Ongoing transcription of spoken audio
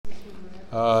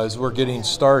As we're getting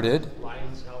started.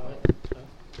 Lion's helmet.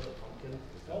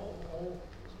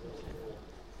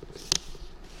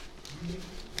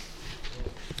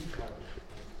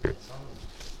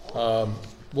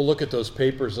 We'll look at those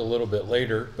papers a little bit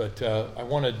later, but I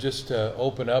want to just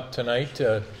open up tonight.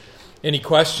 Any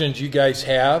questions you guys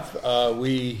have?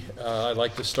 I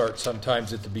like to start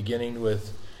sometimes at the beginning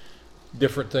with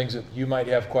different things that you might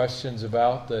have questions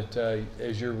about that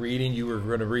as you're reading. You were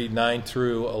going to read 9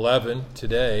 through 11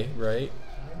 today, right?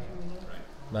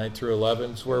 9 through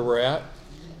 11 is where we're at.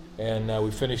 And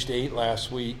we finished 8 last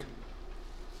week.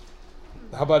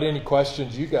 How about any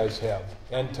questions you guys have?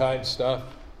 End time stuff?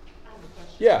 I have a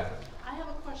question. Yeah. I have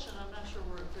a question. I'm not sure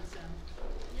where it fits in.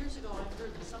 Years ago, I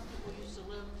heard that some people used to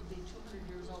live to be 200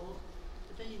 years old,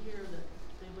 but then you hear that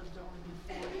they lived to only be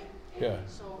 40. Yeah.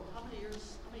 So how many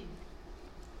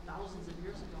thousands of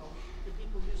years ago did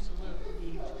people used to live to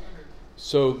be 200?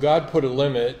 So God put a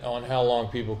limit on how long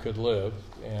people could live,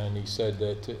 and He said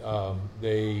that it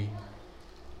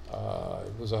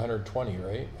was 120,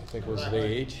 right? I think was the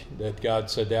age that God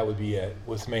said that would be it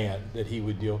with man, that He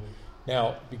would deal.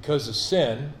 Now, because of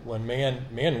sin, when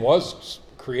man was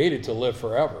created to live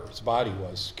forever, his body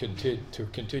was to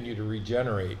continue to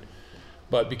regenerate,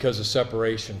 but because of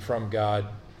separation from God,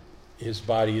 his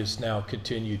body is now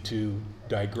continued to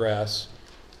digress,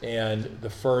 and the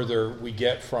further we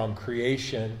get from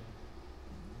creation,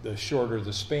 the shorter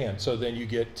the span. So then you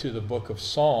get to the book of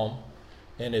Psalm,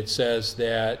 and it says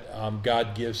that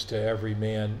God gives to every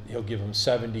man, He'll give him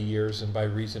 70 years, and by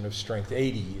reason of strength,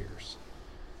 80 years.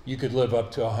 You could live up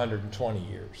to 120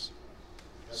 years.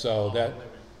 So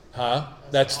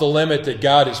that's the limit that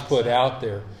God has put out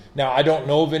there. Now, I don't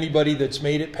know of anybody that's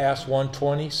made it past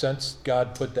 120 since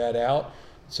God put that out.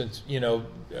 Since,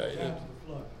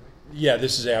 yeah,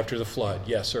 this is after the flood.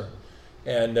 Yes, sir.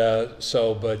 And I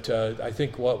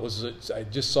think what was it? I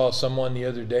just saw someone the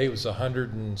other day was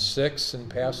 106 and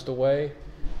passed away.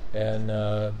 And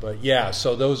but yeah,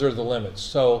 so those are the limits.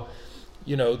 So,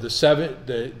 in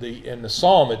the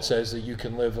Psalm it says that you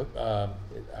can live. I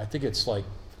think it's like,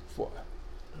 I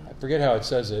forget how it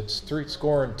says it. It's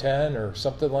 70 or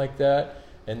something like that.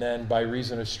 And then by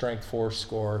reason of strength 80,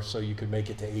 so you could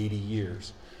make it to 80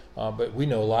 years. But we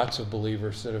know lots of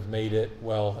believers that have made it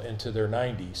well into their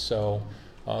 90s. So,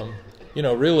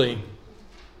 really,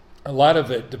 a lot of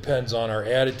it depends on our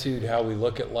attitude, how we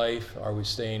look at life. Are we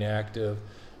staying active?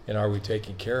 And are we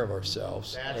taking care of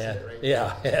ourselves?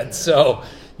 Yeah. And so,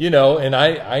 and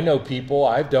I know people,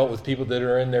 I've dealt with people that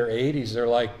are in their 80s. They're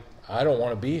like, I don't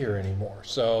want to be here anymore.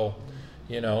 So,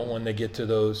 when they get to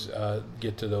those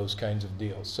kinds of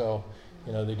deals. So,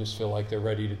 they just feel like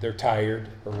they're tired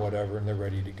or whatever, and they're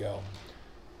ready to go.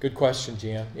 Good question,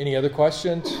 Jan. Any other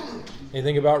questions?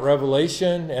 Anything about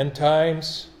Revelation, end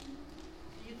times?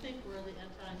 Do you think we're in the end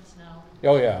times now?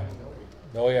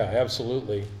 Oh yeah,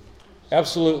 absolutely.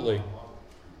 Absolutely.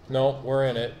 No, we're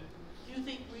in it. Do you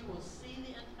think we will see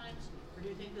the end times, or do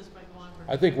you think this might go on for?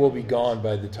 I think we'll be gone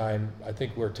by the time, I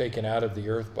think we're taken out of the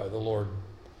earth by the Lord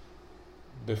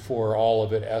before all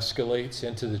of it escalates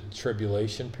into the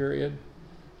tribulation period.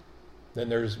 Then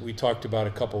we talked about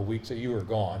a couple of weeks that you were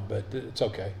gone, but it's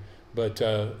okay. But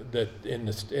that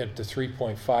at the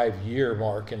 3.5 year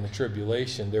mark in the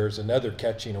tribulation, there's another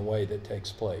catching away that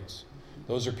takes place.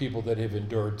 Those are people that have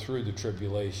endured through the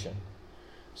tribulation.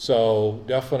 So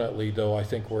definitely, though, I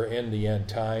think we're in the end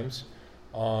times.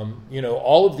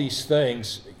 All of these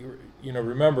things,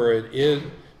 remember, it is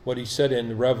what He said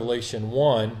in Revelation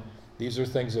 1, these are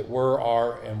things that were,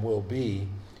 are, and will be.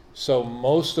 So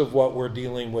most of what we're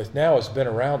dealing with now has been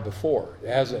around before.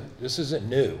 This isn't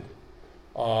new.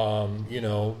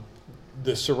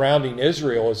 The surrounding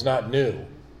Israel is not new.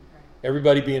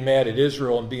 Everybody being mad at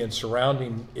Israel and being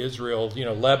surrounding Israel,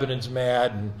 Lebanon's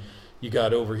mad, and you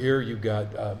got over here, you've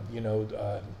got,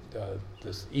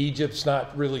 this Egypt's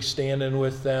not really standing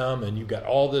with them, and you've got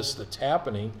all this that's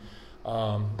happening.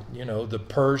 The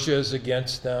Persia's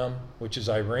against them, which is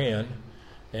Iran.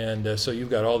 And so you've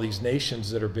got all these nations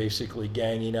that are basically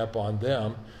ganging up on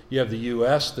them. You have the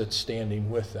U.S. that's standing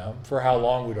with them. For how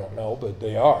long, we don't know, but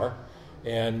they are.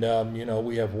 And,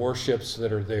 we have warships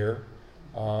that are there.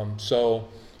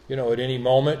 At any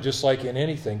moment, just like in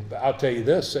anything, I'll tell you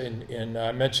this, and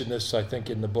I mentioned this, I think,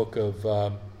 in the book of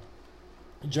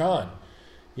John.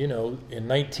 In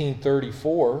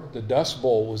 1934, the Dust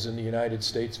Bowl was in the United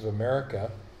States of America.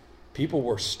 People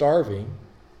were starving.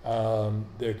 There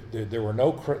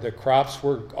were the crops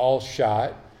were all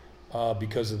shot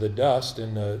because of the dust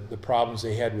and the problems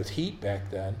they had with heat back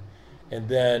then. And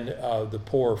then the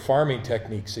poor farming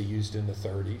techniques they used in the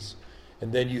 30s.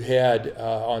 And then you had,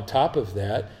 on top of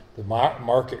that, the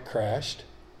market crashed.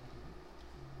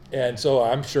 And so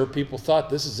I'm sure people thought,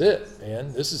 this is it,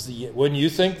 man. This is the, wouldn't you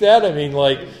think that? I mean,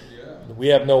 like, we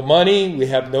have no money, we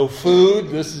have no food,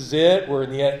 this is it. We're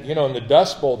in the, in the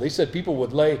Dust Bowl. They said people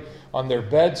would lay on their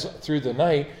beds through the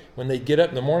night. When they get up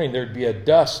in the morning, there'd be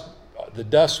the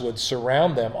dust would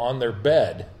surround them on their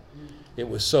bed. It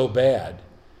was so bad,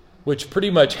 which pretty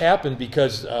much happened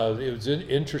because it was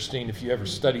interesting if you ever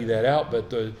study that out. But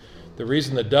the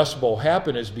reason the Dust Bowl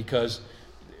happened is because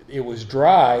it was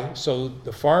dry, so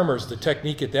the farmers, the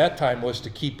technique at that time was to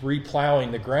keep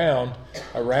replowing the ground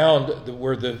around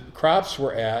where the crops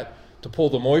were at to pull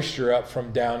the moisture up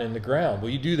from down in the ground. Well,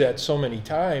 you do that so many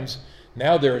times,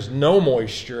 now there's no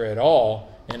moisture at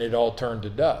all, and it all turned to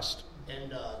dust.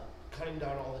 And cutting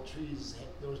down all the trees,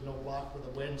 there was no block for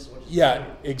the wind, so yeah,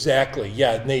 exactly.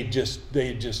 Yeah, and they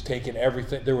had just taken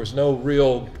everything. There was no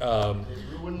real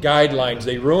guidelines.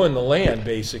 They ruined the land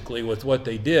basically with what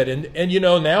they did,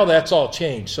 and now that's all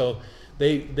changed. So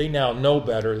they now know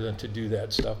better than to do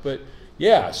that stuff. But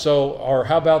yeah, or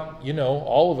how about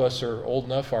all of us are old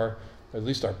enough. At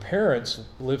least our parents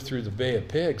lived through the Bay of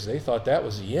Pigs. They thought that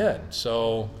was the end.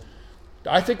 So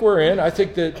I think we're in. I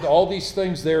think that all these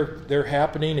things they're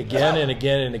happening again and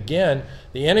again and again.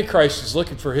 The Antichrist is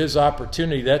looking for his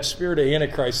opportunity. That spirit of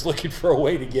Antichrist is looking for a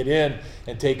way to get in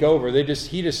and take over. He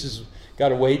just has got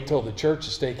to wait till the church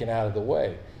is taken out of the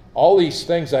way. All these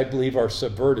things, I believe, are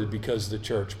subverted because the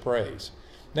church prays.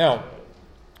 Now,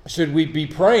 should we be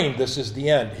praying this is the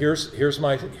end? Here's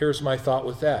my thought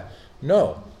with that.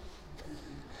 No.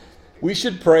 We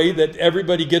should pray that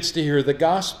everybody gets to hear the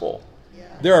gospel.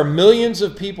 There are millions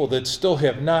of people that still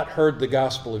have not heard the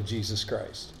gospel of Jesus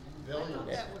Christ. I thought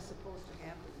that was supposed to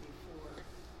happen before.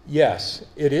 Yes,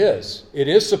 it is. It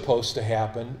is supposed to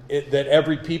happen, that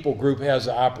every people group has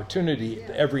an opportunity,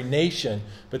 every nation,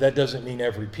 but that doesn't mean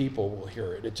every people will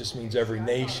hear it. It just means every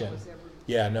nation.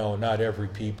 Yeah, no, not every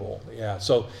people. Yeah,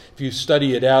 so if you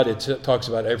study it out, it talks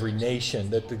about every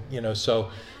nation.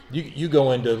 So you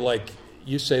go into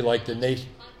you say the nation.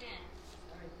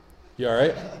 You all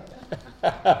right?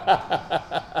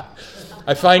 I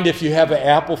find if you have an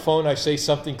Apple phone, I say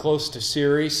something close to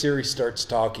Siri starts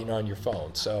talking on your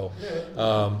phone. So,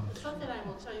 something I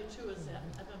will tell you too is that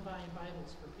I've been buying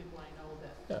Bibles for people I know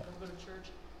that don't go to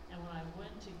church. And when I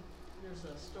went to, there's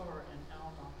a store in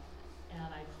Alma,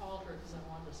 and I called her because I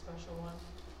wanted a special one,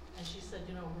 and she said,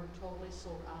 we're totally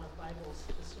sold out of Bibles.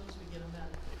 As soon as we get them in,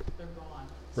 they're gone.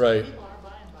 So right. People are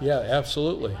buying Bibles. Yeah,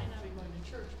 absolutely. They might not be going to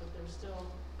church, but they're still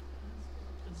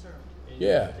concerned.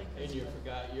 Yeah. And you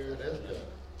forgot yours. That is good.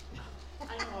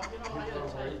 I know, I People gotta are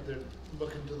tell you. right, they're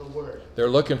looking to the Word. They're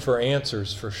looking for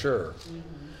answers for sure.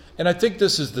 And I think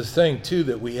this is the thing too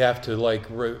that we have to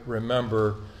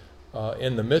remember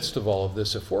in the midst of all of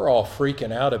this. If we're all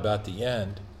freaking out about the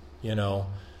end,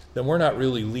 then we're not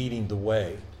really leading the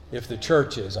way. If the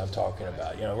church is, I'm talking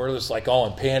about, we're just all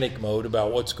in panic mode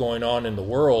about what's going on in the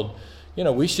world.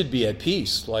 We should be at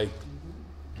peace.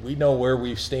 We know where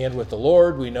we stand with the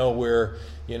Lord. We know where,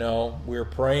 we're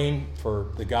praying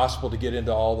for the gospel to get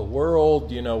into all the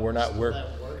world.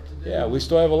 We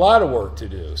still have a lot of work to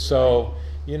do. So,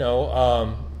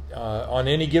 on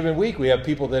any given week, we have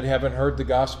people that haven't heard the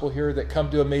gospel here that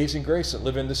come to Amazing Grace that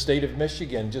live in the state of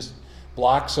Michigan, just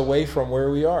blocks away from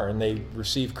where we are, and they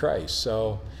receive Christ.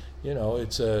 So,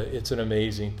 it's an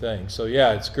amazing thing. So,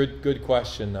 yeah, it's good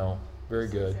question, though. Very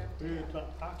good. We need to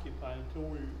occupy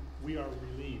until we are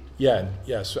relieved. Yeah,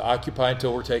 yes. Occupy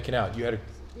until we're taken out. You had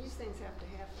These things have to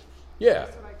happen. Yeah.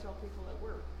 That's what I tell people at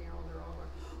work. They're all like,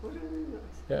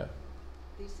 Yeah.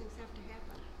 These things have to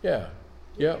happen. Yeah.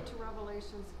 You get to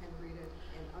Revelations and read it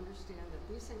and understand that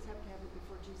these things have to happen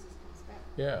before Jesus comes back.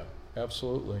 Yeah.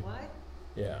 Absolutely. What?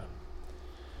 Yeah.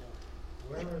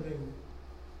 Where everything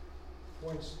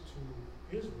points to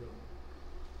Israel,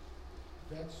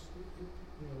 that's,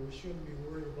 we shouldn't be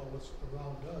worried about what's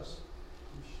around us.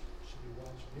 We should be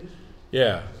watching Israel.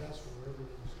 Yeah. Because that's where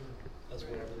everything's going to That's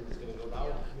where everything's going to go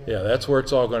down. Yeah, that's where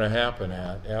it's all going to happen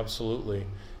at. Absolutely.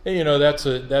 And, that's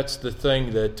the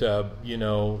thing that,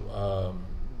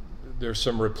 there's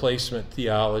some replacement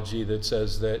theology that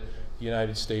says that the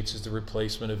United States is the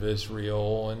replacement of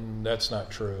Israel, and that's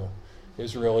not true.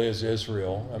 Israel is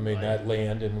Israel. I mean, that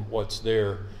land and what's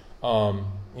there.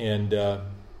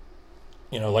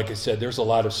 Like I said, there's a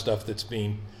lot of stuff that's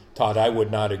being taught I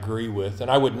would not agree with, and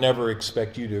I would never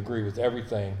expect you to agree with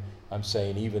everything I'm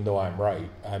saying, even though I'm right.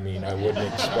 I mean, I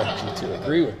wouldn't expect you to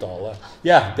agree with all that.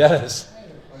 Yeah, Dennis. I had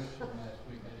a question last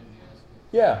week I didn't ask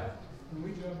it. Yeah. When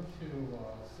we jump to 2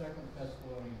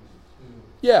 Thessalonians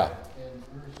 2, Yeah. in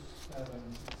verse 7, it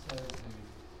says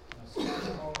the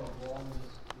power of lawlessness is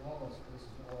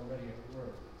all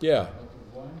Yeah. But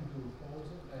the one who holds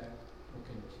it back will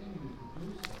continue to do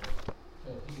so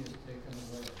till he is taken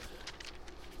away.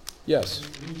 Yes.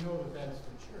 We know that that's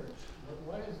the church, but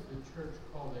why is the church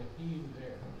called a he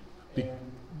there Be- and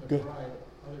the good. bride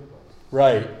other places?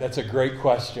 Right. That's a great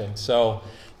question. So,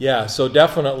 yeah, so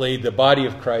definitely the body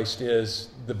of Christ is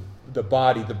the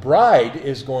body. The bride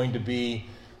is going to be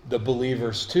the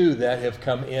believers too that have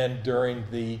come in during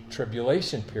the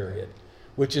tribulation period,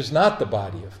 which is not the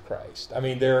body of Christ. I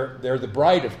mean, they're the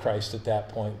bride of Christ at that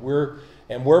point. We're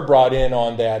brought in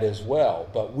on that as well.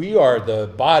 But we are the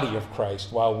body of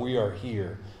Christ while we are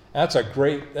here. That's a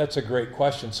great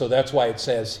question. So that's why it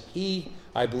says he,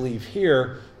 I believe,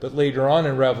 here. But later on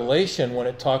in Revelation, when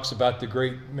it talks about the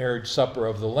great marriage supper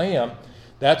of the Lamb,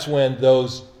 that's when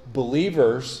those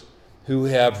believers who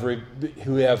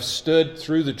have stood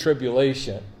through the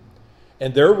tribulation,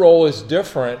 and their role is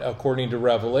different according to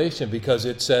Revelation, because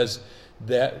it says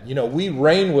that, we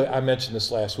reign with, I mentioned this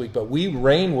last week, but we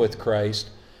reign with Christ.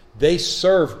 They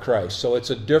serve Christ. So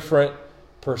it's a different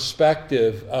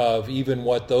perspective of even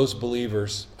what those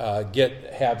believers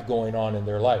have going on in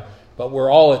their life. But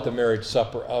we're all at the marriage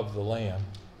supper of the Lamb.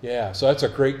 Yeah, so that's a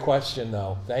great question,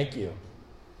 though. Thank you.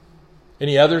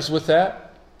 Any others with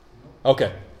that?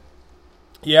 Okay.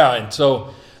 Yeah, and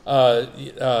so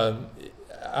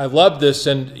I love this,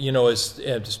 and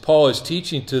as Paul is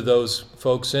teaching to those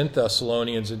folks in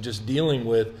Thessalonians and just dealing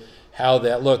with how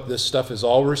that, look, this stuff is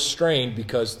all restrained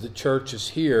because the church is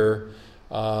here,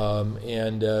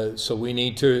 so we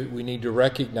need to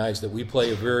recognize that we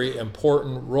play a very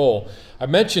important role. I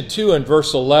mentioned too in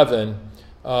verse 11.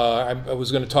 I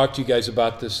was going to talk to you guys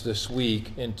about this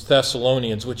week in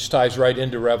Thessalonians, which ties right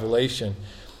into Revelation.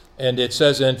 And it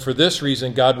says, and for this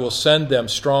reason God will send them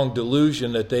strong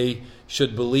delusion that they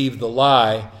should believe the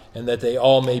lie, and that they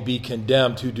all may be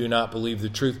condemned who do not believe the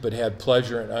truth but had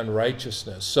pleasure in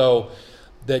unrighteousness. So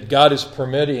that God is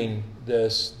permitting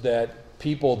this, that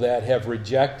people that have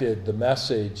rejected the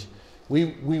message,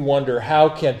 we wonder, how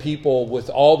can people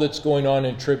with all that's going on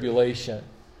in tribulation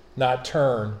not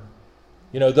turn?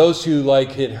 Those who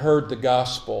had heard the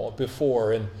gospel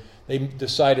before and they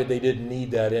decided they didn't need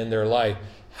that in their life.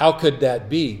 How could that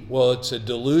be? Well, it's a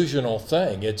delusional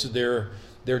thing.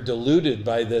 They're deluded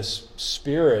by this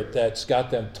spirit that's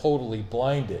got them totally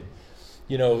blinded.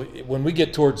 When we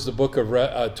get towards the book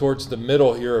of towards the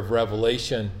middle here of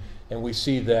Revelation, and we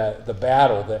see that the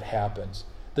battle that happens,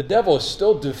 the devil is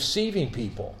still deceiving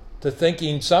people to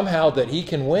thinking somehow that he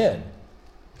can win.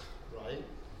 Right.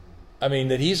 I mean,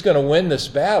 that he's going to win this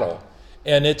battle,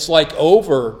 and it's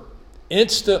over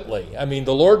instantly. I mean,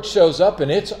 the Lord shows up and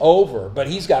it's over, but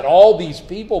he's got all these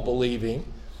people believing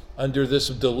under this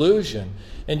delusion.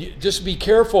 And just be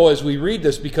careful as we read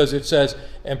this, because it says,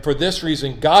 and for this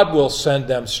reason God will send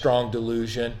them strong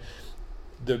delusion.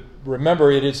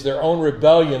 Remember, it is their own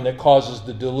rebellion that causes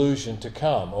the delusion to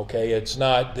come, okay? It's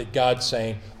not that God's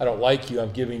saying, I don't like you,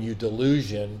 I'm giving you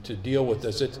delusion to deal with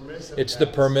this. It's the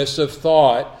permissive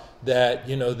thought that,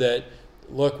 that,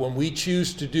 look, when we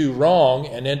choose to do wrong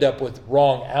and end up with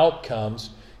wrong outcomes,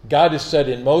 God has set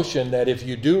in motion that if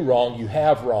you do wrong, you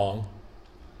have wrong.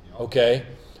 Okay?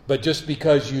 But just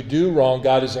because you do wrong,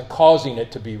 God isn't causing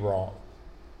it to be wrong.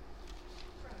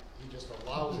 He just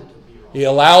allows it to be wrong. He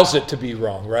allows it to be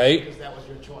wrong, right? Because that was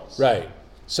your choice. Right.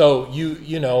 So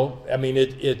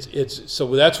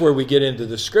so that's where we get into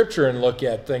the scripture and look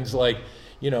at things like,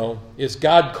 is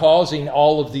God causing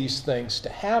all of these things to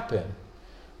happen?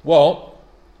 Well,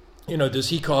 does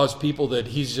he cause people that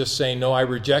he's just saying, no, I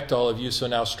reject all of you, so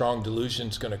now strong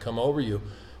delusion's going to come over you?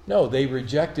 No, they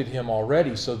rejected him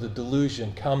already, so the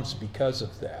delusion comes because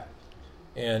of that.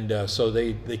 And so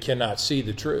they cannot see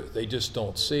the truth. They just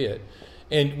don't see it.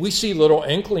 And we see little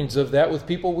inklings of that with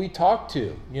people we talk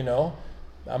to,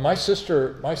 My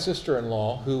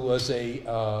sister-in-law, who was a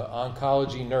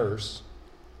oncology nurse,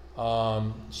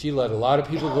 she led a lot of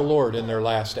people to the Lord in their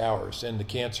last hours in the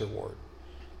cancer ward.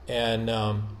 And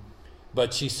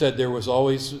but she said there would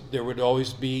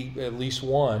always be at least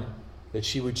one that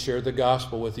she would share the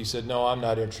gospel with. He said, no, I'm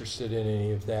not interested in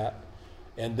any of that.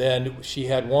 And then she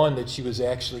had one that she was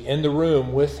actually in the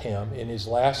room with him in his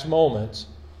last moments,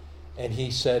 and he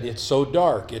said, it's so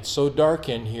dark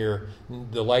in here.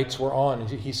 The lights were on, and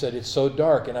he said, it's so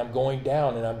dark, and I'm going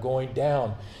down,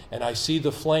 and I see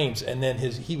the flames, and then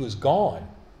he was gone.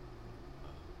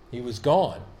 He was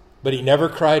gone. But he never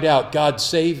cried out, God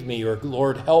save me, or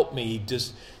Lord help me,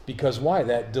 just because why?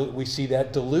 We see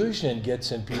that delusion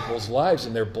gets in people's lives,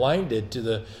 and they're blinded to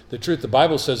the truth. The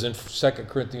Bible says in 2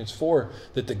 Corinthians 4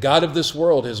 that the God of this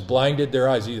world has blinded their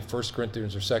eyes, either 1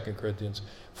 Corinthians or 2 Corinthians,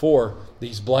 4,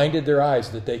 He's blinded their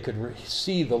eyes that they could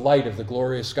see the light of the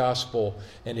glorious gospel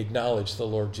and acknowledge the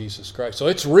Lord Jesus Christ. So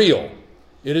it's real.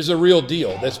 It is a real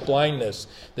deal, this blindness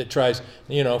that tries,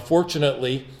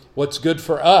 fortunately, what's good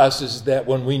for us is that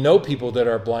when we know people that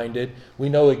are blinded, we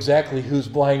know exactly who's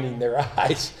blinding their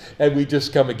eyes, and we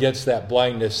just come against that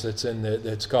blindness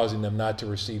that's causing them not to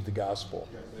receive the gospel.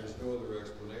 Yeah, there's no other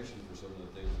explanation for some of the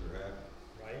things that are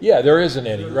happening. Right? Yeah, there isn't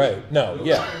any, right? No,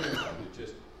 yeah. It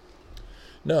just,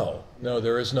 No,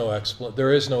 there is no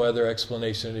other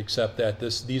explanation except that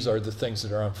these are the things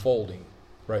that are unfolding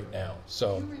right now.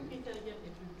 So Can you repeat that again?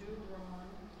 If you do wrong,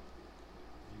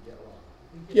 You get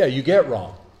wrong. yeah, you get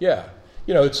wrong. Yeah.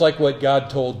 It's like what God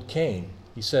told Cain.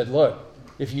 He said, look,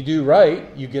 if you do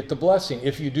right, you get the blessing.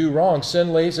 If you do wrong,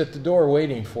 sin lays at the door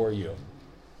waiting for you.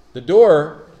 The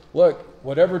door, look,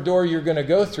 whatever door you're going to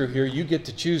go through here, you get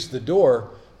to choose the door,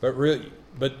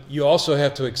 but you also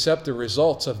have to accept the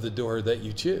results of the door that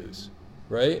you choose,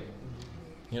 right?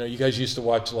 You guys used to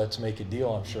watch Let's Make a Deal,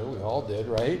 I'm sure we all did,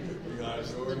 right?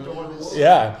 The door that's,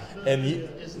 Yeah.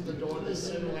 isn't the door that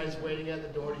sin lies waiting at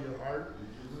the door to your heart?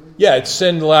 Yeah, it's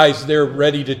sin lies there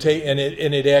ready to take, and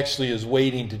it actually is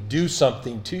waiting to do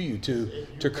something to you,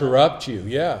 to corrupt you.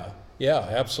 Yeah,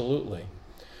 absolutely.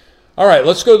 All right,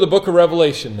 let's go to the book of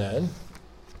Revelation then,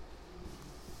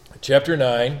 chapter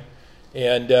 9,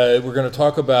 and we're going to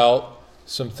talk about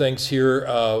some things here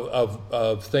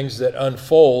of things that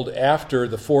unfold after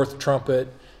the fourth trumpet,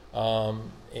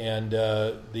 and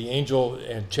the angel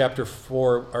in chapter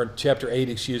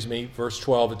 8, verse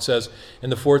 12, it says,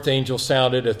 "And the fourth angel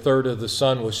sounded, a third of the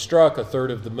sun was struck, a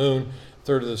third of the moon, a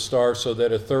third of the stars, so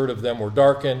that a third of them were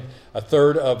darkened. A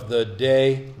third of the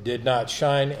day did not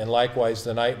shine, and likewise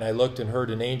the night. And I looked and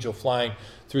heard an angel flying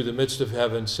through the midst of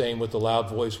heaven, saying with a loud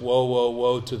voice, Woe, woe,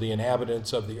 woe to the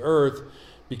inhabitants of the earth,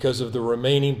 because of the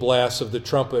remaining blasts of the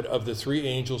trumpet of the three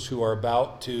angels who are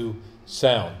about to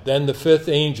sound. Then the fifth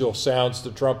angel sounds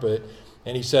the trumpet,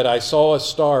 and he said, I saw a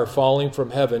star falling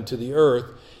from heaven to the earth,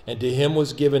 and to him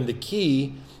was given the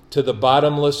key to the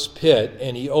bottomless pit.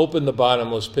 And he opened the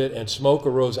bottomless pit, and smoke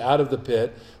arose out of the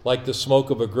pit like the smoke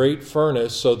of a great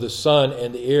furnace. So the sun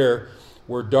and the air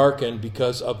were darkened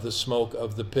because of the smoke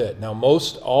of the pit." Now,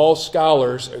 all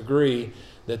scholars agree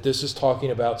that this is talking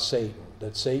about Satan,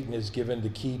 that Satan is given the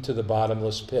key to the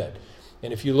bottomless pit.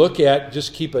 And if you look at,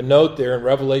 just keep a note there in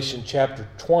Revelation chapter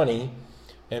 20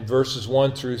 and verses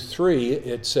 1 through 3,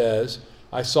 it says,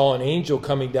 I saw an angel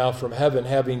coming down from heaven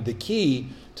having the key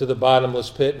to the bottomless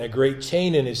pit and a great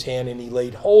chain in his hand, and he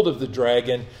laid hold of the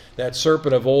dragon, that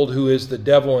serpent of old who is the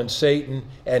devil and Satan,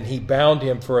 and he bound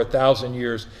him for 1,000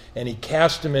 years, and he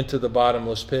cast him into the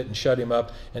bottomless pit and shut him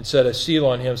up and set a seal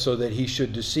on him so that he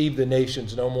should deceive the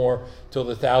nations no more till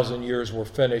the 1,000 years were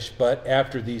finished. But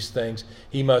after these things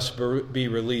he must be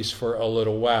released for a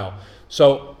little while.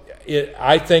 So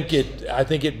I think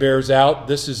it bears out.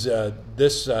 This is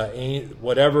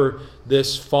whatever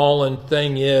this fallen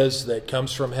thing is that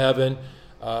comes from heaven,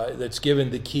 that's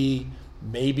given the key.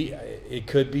 Maybe it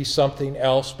could be something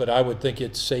else, but I would think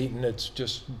it's Satan. It's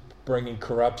just bringing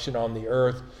corruption on the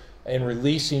earth and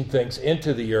releasing things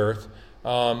into the earth.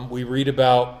 We read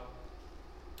about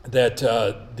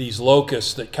that these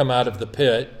locusts that come out of the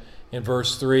pit in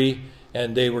verse 3,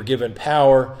 and they were given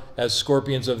power as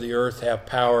scorpions of the earth have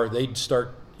power. They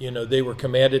were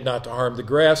commanded not to harm the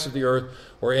grass of the earth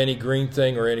or any green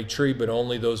thing or any tree, but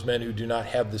only those men who do not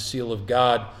have the seal of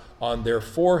God on their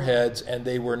foreheads. And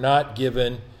they were not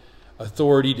given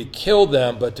authority to kill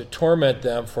them, but to torment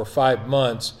them for 5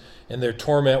 months. And their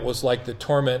torment was like the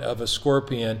torment of a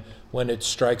scorpion when it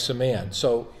strikes a man.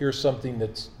 So here's something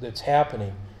that's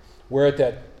happening. We're at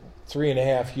that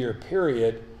 3.5 year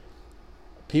period.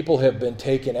 People have been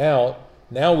taken out.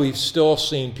 Now we've still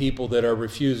seen people that are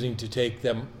refusing to take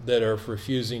the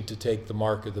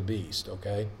mark of the beast,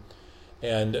 okay?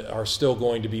 And are still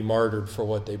going to be martyred for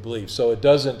what they believe. So it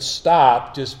doesn't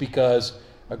stop just because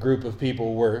a group of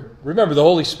people were... Remember, the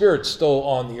Holy Spirit's still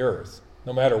on the earth,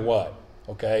 no matter what,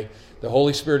 okay? The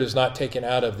Holy Spirit is not taken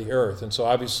out of the earth. And so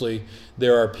obviously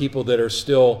there are people that are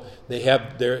still...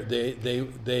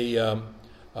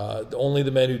 only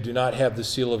the men who do not have the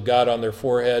seal of God on their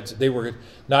foreheads. They were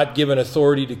not given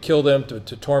authority to kill them, to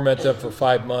torment them for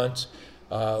 5 months,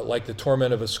 like the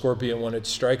torment of a scorpion when it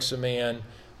strikes a man.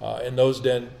 In those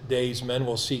days, men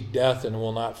will seek death and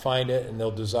will not find it, and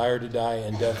they'll desire to die,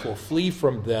 and death will flee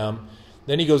from them.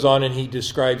 Then he goes on and he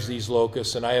describes these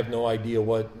locusts, and I have no idea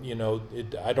what,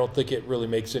 I don't think it really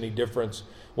makes any difference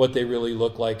what they really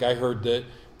look like. I heard that,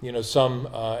 some,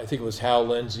 I think it was Hal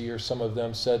Lindsey or some of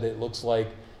them said it looks like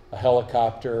a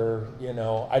helicopter,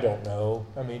 I don't know.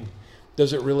 I mean,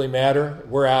 does it really matter?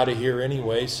 We're out of here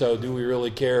anyway, so do we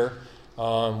really care?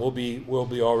 We'll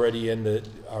be already in the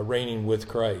reigning with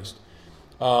Christ.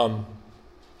 And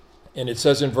it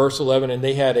says in verse 11, and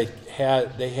they had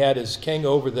as king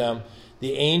over them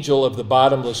the angel of the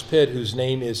bottomless pit, whose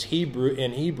name is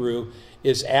in Hebrew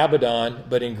is Abaddon,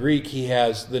 but in Greek he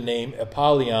has the name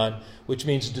Apollyon, which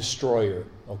means destroyer.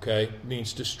 Okay,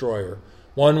 means destroyer.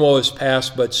 One woe is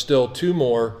past, but still 2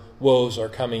 more woes are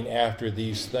coming after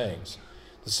these things.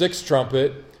 The 6th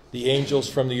trumpet, the angels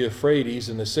from the Euphrates,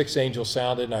 and the 6th angel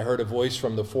sounded, and I heard a voice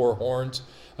from the 4 horns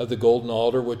of the golden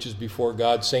altar, which is before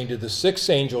God, saying to the 6th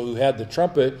angel who had the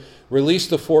trumpet, release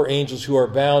the 4 angels who are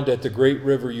bound at the great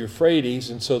river Euphrates.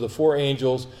 And so the 4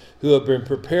 angels who have been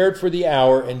prepared for the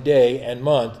hour and day and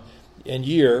month and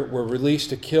year were released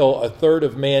to kill 1/3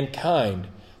 of mankind.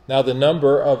 Now the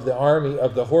number of the army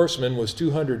of the horsemen was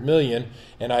 200 million,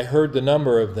 and I heard the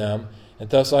number of them. And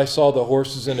thus I saw the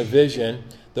horses in a vision.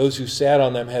 Those who sat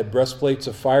on them had breastplates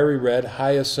of fiery red,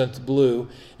 hyacinth blue,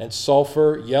 and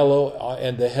sulfur yellow,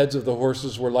 and the heads of the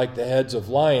horses were like the heads of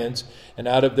lions, and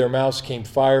out of their mouths came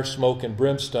fire, smoke, and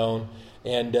brimstone.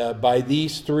 And by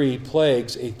these 3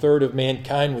 plagues, 1/3 of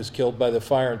mankind was killed by the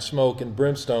fire and smoke and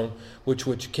brimstone,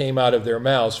 which came out of their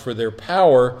mouths. For their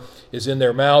power is in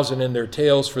their mouths and in their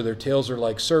tails, for their tails are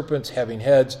like serpents, having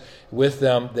heads. With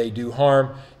them they do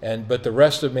harm. But the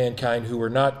rest of mankind who were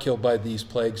not killed by these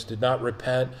plagues did not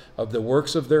repent of the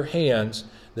works of their hands,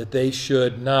 that they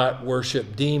should not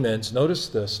worship demons. Notice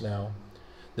this now.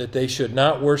 That they should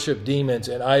not worship demons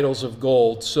and idols of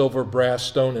gold, silver, brass,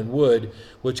 stone, and wood,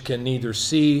 which can neither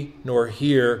see, nor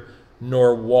hear,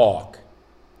 nor walk.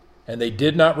 And they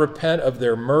did not repent of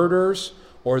their murders,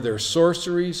 or their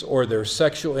sorceries, or their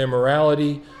sexual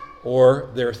immorality, or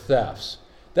their thefts.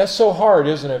 That's so hard,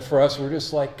 isn't it, for us? We're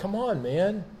just like, come on,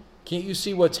 man. Can't you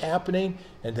see what's happening?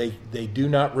 And they do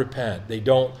not repent. They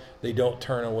don't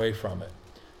turn away from it.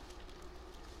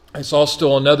 I saw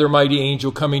still another mighty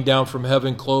angel coming down from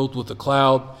heaven, clothed with a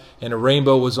cloud, and a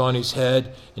rainbow was on his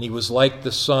head, and he was like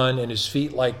the sun, and his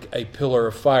feet like a pillar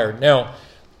of fire. Now,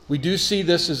 we do see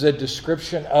this as a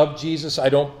description of Jesus. I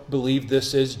don't believe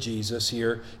this is Jesus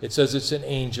here. It says it's an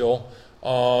angel.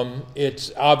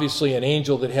 It's obviously an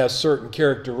angel that has certain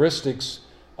characteristics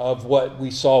of what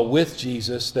we saw with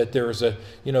Jesus, that there is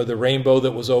the rainbow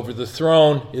that was over the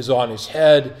throne is on his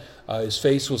head. His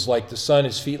face was like the sun,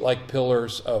 his feet like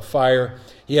pillars of fire.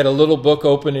 He had a little book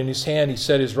open in his hand. He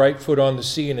set his right foot on the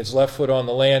sea and his left foot on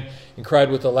the land, and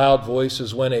cried with a loud voice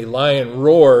as when a lion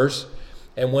roars.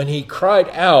 And when he cried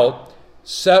out,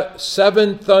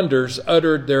 7 thunders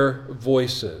uttered their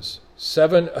voices.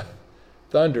 7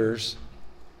 thunders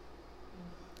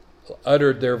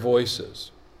uttered their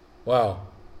voices. Wow.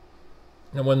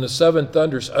 And when the 7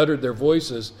 thunders uttered their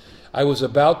voices, I was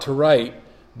about to write,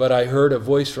 but I heard a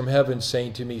voice from heaven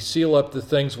saying to me, seal up the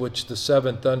things which the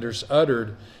 7 thunders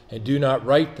uttered, and do not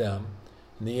write them.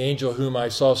 And the angel whom I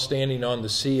saw standing on the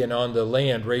sea and on the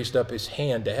land raised up his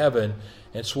hand to heaven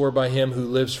and swore by him who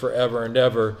lives forever and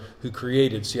ever, who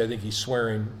created, see, I think he's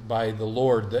swearing by the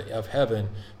Lord of heaven,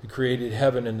 who created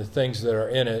heaven and the things that are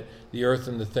in it, the earth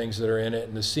and the things that are in it,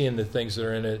 and the sea and the things that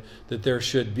are in it, that there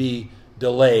should be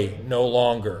delay no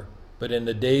longer. But in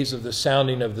the days of the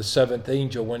sounding of the 7th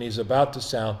angel, when he's about to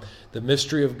sound, the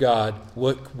mystery of God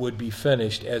would be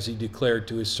finished, as he declared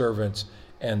to his servants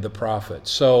and the prophets.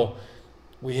 So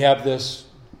we have this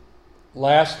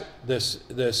last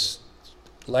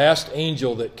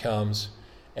angel that comes,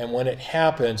 and when it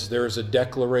happens, there is a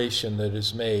declaration that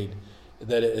is made,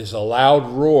 that it is a loud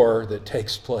roar that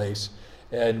takes place.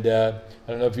 And I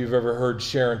don't know if you've ever heard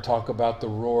Sharon talk about the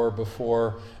roar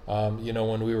before.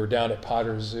 When we were down at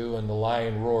Potter's Zoo and the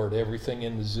lion roared, everything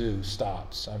in the zoo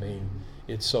stops. I mean,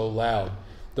 it's so loud.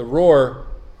 The roar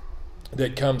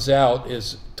that comes out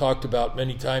is talked about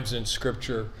many times in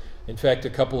Scripture. In fact, a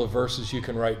couple of verses you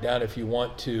can write down if you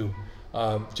want to.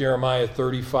 Jeremiah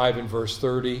 35 and verse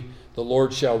 30, the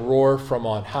Lord shall roar from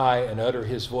on high and utter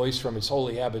his voice from his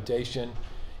holy habitation.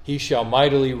 He shall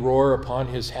mightily roar upon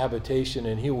his habitation,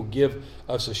 and he will give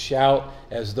us a shout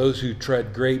as those who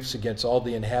tread grapes against all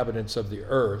the inhabitants of the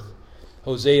earth.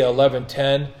 Hosea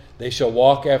 11:10, they shall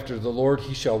walk after the Lord.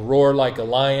 He shall roar like a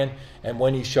lion, and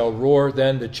when he shall roar,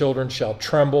 then the children shall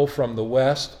tremble from the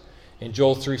west. In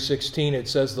Joel 3:16, it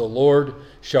says, the Lord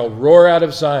shall roar out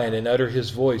of Zion and utter his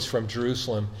voice from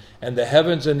Jerusalem, and the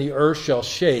heavens and the earth shall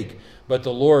shake, but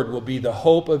the Lord will be the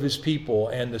hope of his people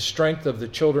and the strength of the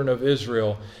children of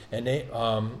Israel. And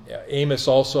Amos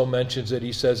also mentions it.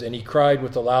 He says, and he cried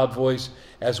with a loud voice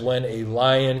as when a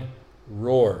lion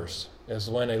roars. as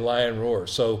when a lion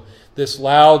roars. So this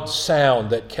loud sound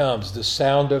that comes, the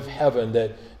sound of heaven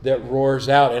that roars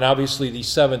out, and obviously these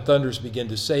seven thunders begin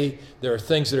to say there are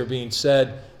things that are being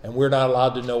said, and we're not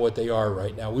allowed to know what they are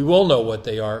right now. We will know what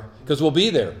they are because we'll be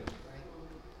there,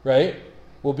 right?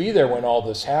 We'll be there when all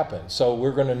this happens. So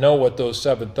we're going to know what those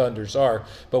seven thunders are,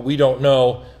 but we don't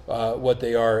know what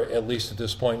they are, at least at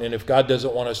this point. And if God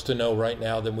doesn't want us to know right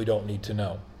now, then we don't need to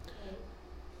know.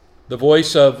 The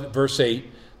voice of, verse 8,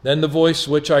 then the voice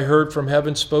which I heard from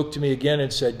heaven spoke to me again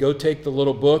and said, go take the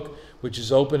little book which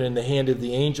is open in the hand of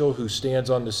the angel who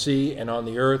stands on the sea and on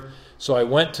the earth. So I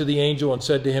went to the angel and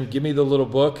said to him, give me the little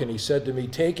book. And he said to me,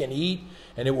 take and eat,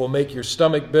 and it will make your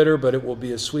stomach bitter, but it will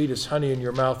be as sweet as honey in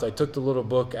your mouth. I took the little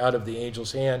book out of the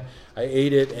angel's hand. I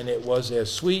ate it, and it was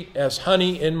as sweet as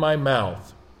honey in my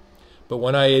mouth. But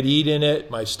when I had eaten it,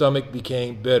 my stomach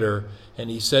became bitter. And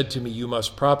he said to me, you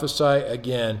must prophesy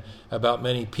again about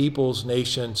many peoples,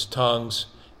 nations, tongues,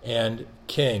 and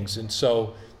kings. And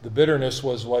so the bitterness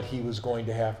was what he was going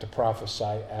to have to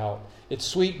prophesy out. It's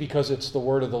sweet because it's the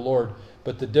word of the Lord,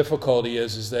 but the difficulty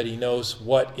is that he knows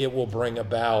what it will bring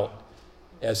about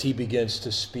as he begins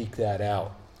to speak that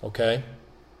out. Okay?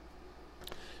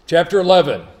 Chapter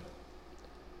 11.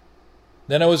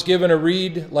 Then I was given a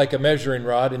reed like a measuring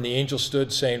rod, and the angel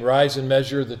stood, saying, rise and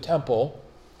measure the temple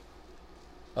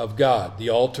of God, the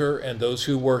altar, and those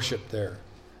who worship there.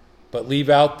 But leave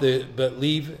out the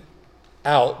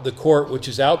court which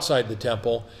is outside the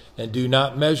temple, and do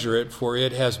not measure it, for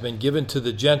it has been given to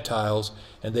the Gentiles,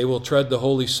 and they will tread the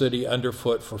holy city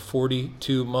underfoot for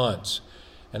 42 months.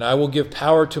 And I will give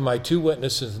power to my 2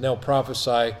 witnesses, and they'll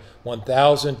prophesy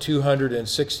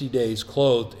 1,260 days,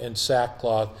 clothed in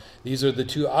sackcloth. These are the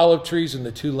 2 olive trees and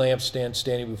the 2 lampstands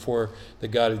standing before the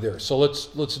God of the earth. So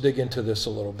let's dig into this a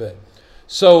little bit.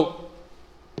 So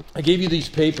I gave you these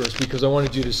papers because I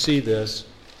wanted you to see this.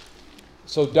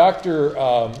 So Dr.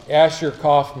 Asher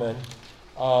Kaufman,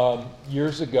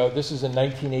 years ago, this is in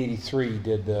 1983 he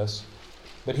did this,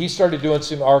 but he started doing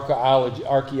some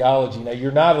archaeology. Now,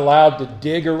 you're not allowed to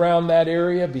dig around that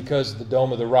area because of the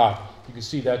Dome of the Rock. You can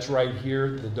see that's right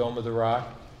here, the Dome of the Rock.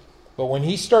 But when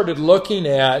he started looking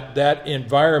at that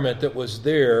environment that was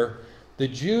there, the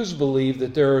Jews believed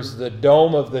that there was the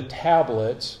Dome of the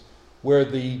Tablets, where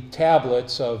the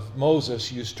tablets of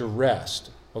Moses used to rest.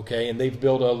 Okay, and they've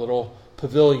built a little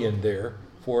pavilion there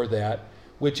for that,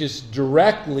 which is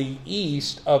directly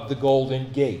east of the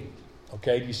Golden Gate.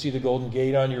 Okay, do you see the Golden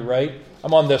Gate on your right?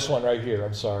 I'm on this one right here.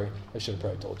 I'm sorry. I should have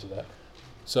probably told you that.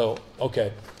 So,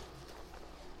 okay.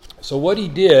 So what he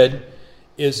did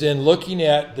is in looking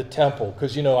at the temple,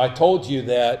 because, I told you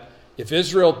that if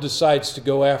Israel decides to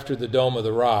go after the Dome of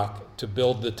the Rock to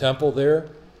build the temple there,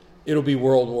 it'll be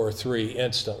World War III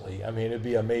instantly. I mean, it'd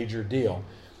be a major deal.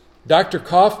 Dr.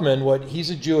 Kaufman,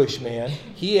 he's a Jewish man,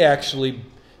 he actually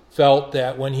felt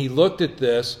that when he looked at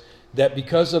this, that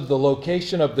because of the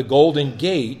location of the Golden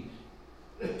Gate,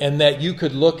 and that you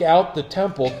could look out the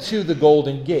temple to the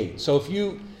Golden Gate. So if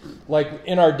you, like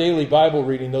in our daily Bible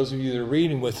reading, those of you that are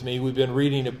reading with me,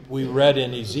 we read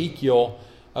in Ezekiel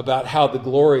about how the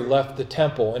glory left the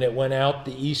temple, and it went out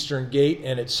the eastern gate,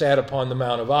 and it sat upon the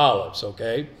Mount of Olives,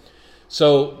 okay?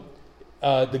 So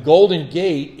the Golden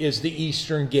Gate is the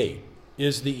eastern gate,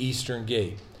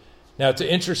 Now, it's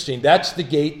interesting. That's the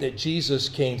gate that Jesus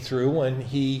came through when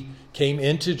he came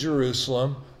into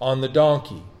Jerusalem on the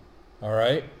donkey, all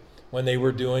right? When they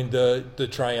were doing the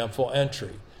triumphal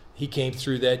entry. He came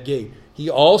through that gate. He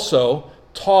also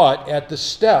taught at the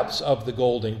steps of the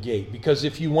Golden Gate, because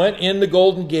if you went in the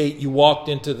Golden Gate, you walked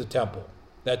into the temple.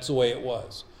 That's the way it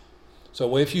was.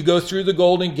 So if you go through the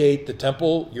Golden Gate, the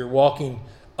temple, you're walking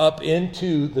up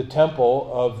into the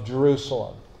temple of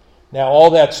Jerusalem. Now, all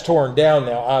that's torn down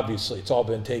now, obviously. It's all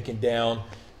been taken down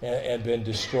and been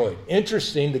destroyed.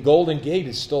 Interesting, the Golden Gate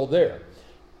is still there.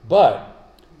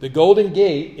 But the Golden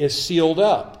Gate is sealed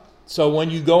up. So when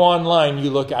you go online,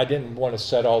 you look, I didn't want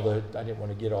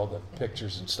to get all the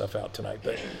pictures and stuff out tonight,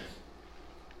 but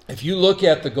if you look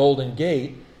at the Golden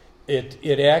Gate,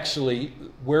 it actually,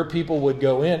 where people would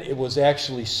go in, it was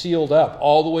actually sealed up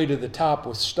all the way to the top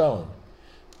with stone.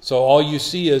 So all you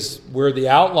see is where the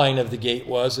outline of the gate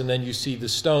was, and then you see the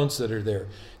stones that are there.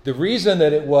 The reason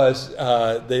that it was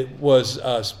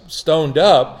stoned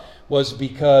up was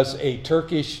because a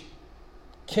Turkish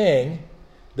king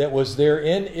that was there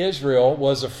in Israel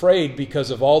was afraid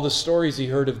because of all the stories he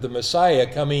heard of the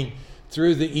Messiah coming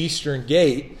through the eastern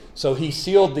gate. So he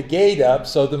sealed the gate up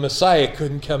so the Messiah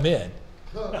couldn't come in.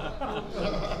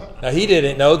 Now, he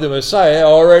didn't know the Messiah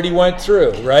already went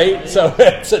through, right? So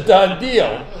it's a done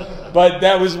deal. But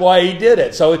that was why he did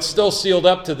it. So it's still sealed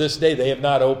up to this day. They have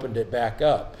not opened it back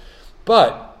up.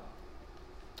 But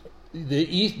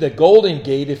the Golden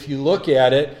Gate, if you look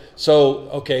at it,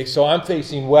 so I'm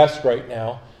facing west right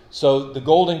now. So the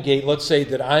Golden Gate, let's say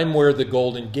that I'm where the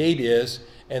Golden Gate is,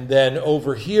 and then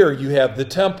over here you have the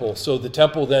temple. So the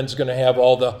temple then is going to have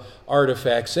all the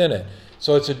artifacts in it.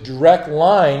 So it's a direct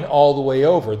line all the way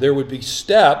over. There would be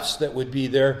steps that would be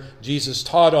there. Jesus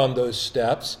taught on those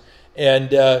steps, and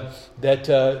they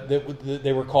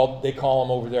call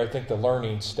them over there, I think, the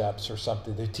learning steps or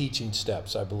something, the teaching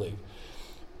steps, I believe.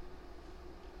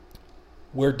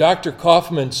 Where Dr.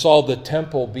 Kaufman saw the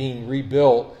temple being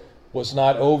rebuilt was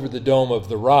not over the Dome of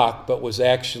the Rock, but was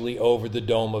actually over the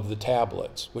Dome of the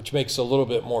Tablets, which makes a little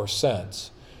bit more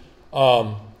sense.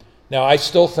 Now, I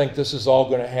still think this is all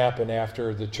going to happen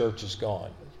after the church is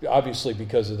gone. Obviously,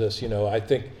 because of this, I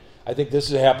think this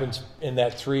happens in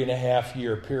that 3.5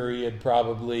 year period,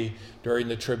 probably during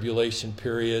the tribulation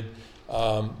period.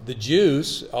 The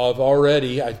Jews have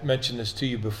already, I mentioned this to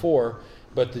you before,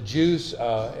 but the Jews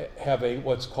have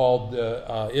what's called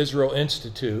the Israel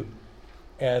Institute,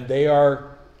 and they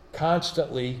are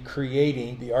constantly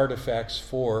creating the artifacts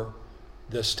for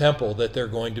this temple that they're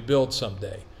going to build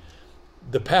someday.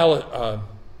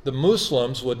 The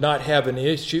Muslims would not have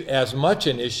as much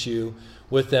an issue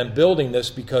with them building this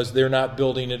because they're not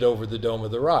building it over the Dome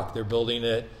of the Rock. They're building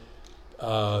it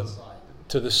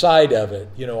to the side of it,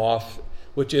 off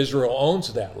which Israel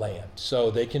owns that land,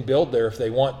 so they can build there if they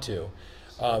want to.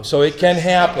 So it can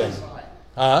happen.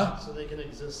 So they can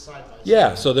exist side by side.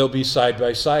 Yeah, so they'll be side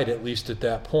by side at least at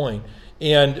that point.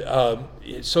 And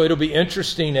so it'll be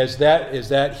interesting as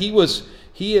that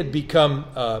he had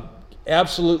become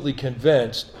absolutely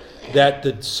convinced that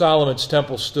the Solomon's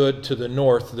temple stood to the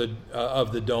north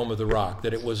of the Dome of the Rock,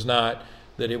 that it was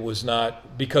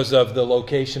not because of the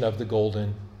location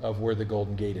of where the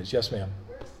Golden Gate is. Yes, ma'am.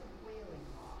 Where's the Wailing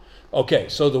Wall? Okay,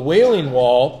 so the Wailing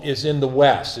Wall is in the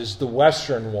west, is the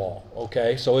western wall.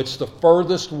 Okay, so it's the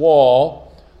furthest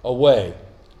wall away.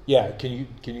 Yeah, can you?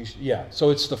 Yeah, so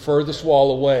it's the furthest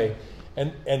wall away,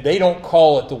 and they don't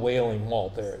call it the Wailing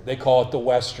Wall there. They call it the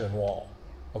Western Wall.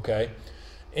 Okay,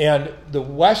 and the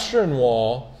Western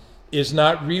Wall is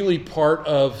not really part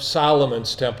of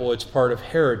Solomon's temple. It's part of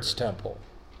Herod's temple.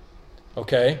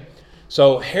 Okay,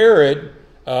 so Herod.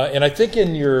 And I think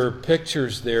in your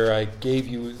pictures there, I gave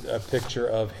you a picture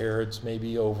of Herod's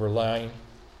maybe overlying.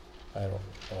 I don't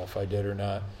know if I did or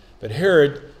not. But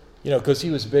Herod, because he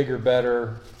was bigger,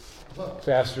 better,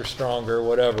 faster, stronger,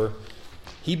 whatever,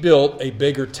 he built a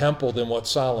bigger temple than what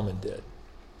Solomon did.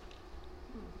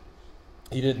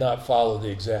 He did not follow the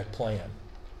exact plan.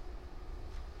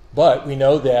 But we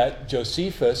know that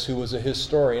Josephus, who was a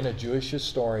historian, a Jewish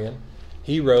historian,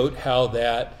 he wrote how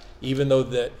that even though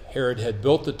that Herod had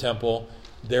built the temple,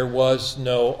 there was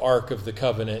no Ark of the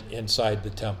Covenant inside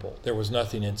the temple. There was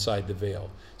nothing inside the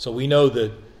veil. So we know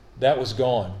that was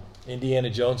gone. Indiana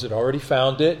Jones had already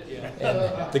found it,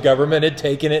 and the government had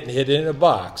taken it and hid it in a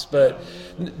box. But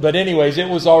anyways, it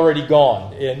was already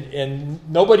gone, and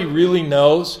nobody really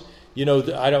knows.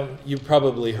 You've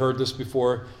probably heard this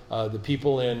before. The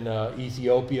people in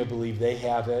Ethiopia believe they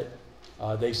have it.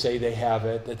 They say they have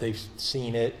it, that they've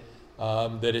seen it.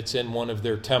 That it's in one of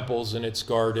their temples and it's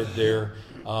guarded there.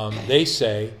 They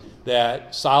say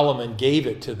that Solomon gave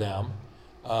it to them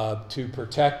to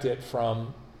protect it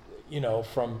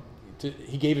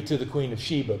he gave it to the Queen of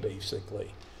Sheba,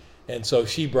 basically. And so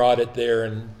she brought it there,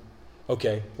 and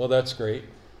okay, well, that's great.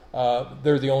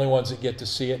 They're the only ones that get to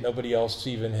see it. Nobody else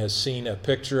even has seen a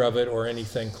picture of it or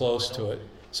anything close to it.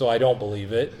 So I don't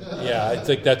believe it. Yeah, I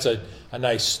think that's a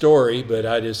nice story, but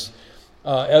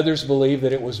others believe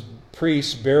that it was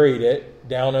priests buried it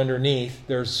down underneath.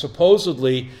 There's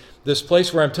supposedly this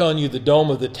place where I'm telling you the Dome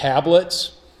of the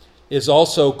Tablets is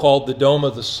also called the Dome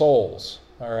of the Souls.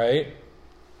 All right?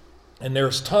 And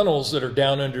there's tunnels that are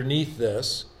down underneath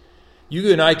this.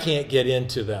 You and I can't get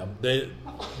into them.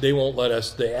 They won't let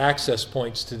us. The access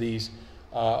points to these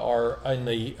are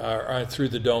through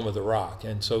the Dome of the Rock,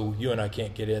 and so you and I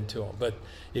can't get into them. But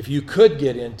if you could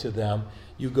get into them,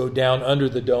 you go down under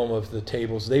the Dome of the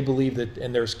Tables. They believe that,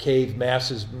 and there's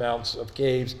massive amounts of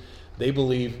caves.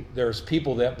 There's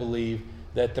people that believe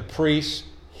that the priests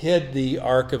hid the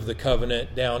Ark of the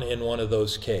Covenant down in one of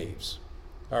those caves.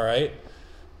 All right?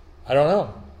 I don't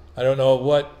know. I don't know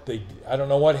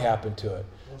what happened to it.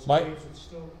 Those caves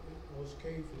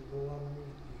would go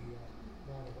underneath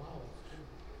the Mount of Olives,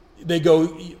 too. They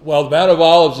go, well, the Mount of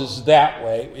Olives is that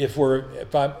way. If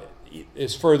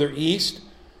it's further east,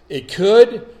 it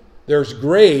could. There's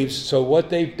graves. So what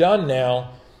they've done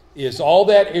now is all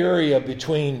that area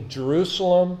between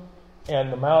Jerusalem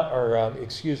and the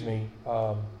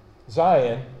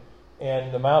Zion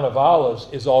and the Mount of Olives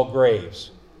is all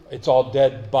graves. It's all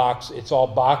it's all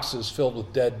boxes filled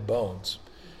with dead bones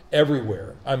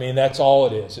everywhere. I mean, that's all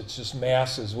it is. It's just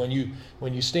masses. When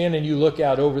you stand and you look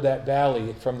out over that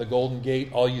valley from the Golden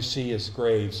Gate, all you see is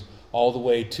graves all the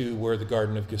way to where the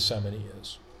Garden of Gethsemane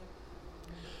is.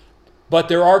 But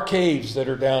there are caves that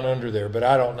are down under there, but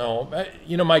I don't know.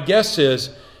 You know, my guess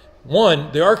is,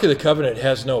 one, the Ark of the Covenant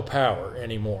has no power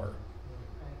anymore.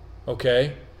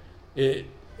 Okay? It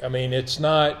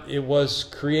was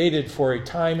created for a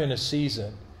time and a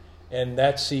season, and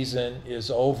that season is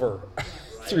over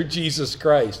through Jesus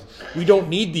Christ. We don't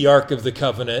need the Ark of the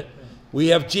Covenant. We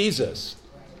have Jesus.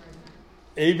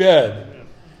 Amen.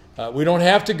 We don't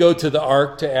have to go to the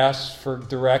Ark to ask for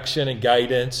direction and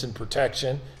guidance and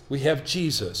protection. We have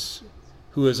Jesus,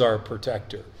 who is our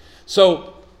protector.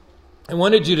 So I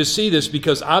wanted you to see this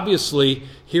because obviously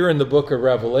here in the book of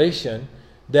Revelation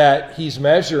that he's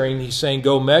saying,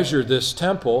 go measure this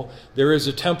temple. There is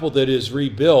a temple that is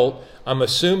rebuilt. I'm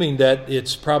assuming that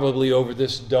it's probably over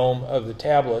this dome of the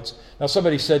tablets. Now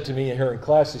somebody said to me here in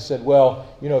class, they said, well,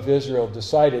 you know, if Israel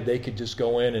decided, they could just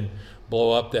go in and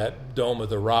blow up that dome of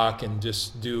the rock and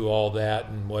just do all that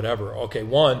and whatever. Okay,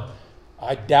 one,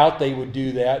 I doubt they would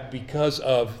do that because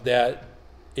of that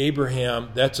Abraham,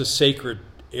 that's a sacred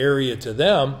area to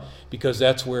them because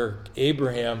that's where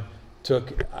Abraham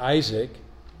took Isaac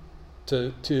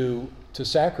to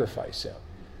sacrifice him.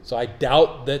 So I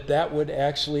doubt that would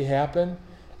actually happen.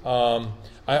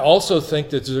 I also think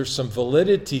that there's some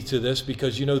validity to this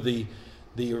because, you know, the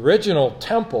original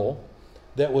temple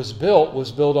that was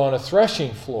built on a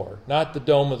threshing floor, not the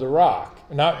Dome of the Rock.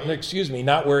 Not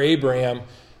where Abraham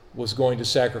was going to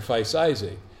sacrifice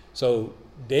Isaac. So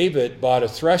David bought a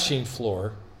threshing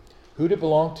floor. Who did it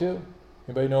belong to?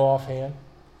 Anybody know offhand?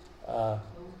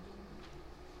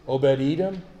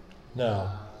 Obed-Edom?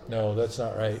 No, that's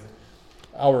not right.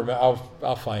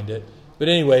 I'll find it. But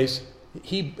anyways,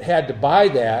 he had to buy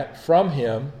that from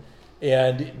him,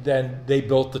 and then they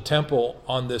built the temple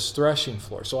on this threshing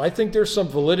floor. So I think there's some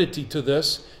validity to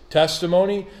this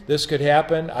testimony. This could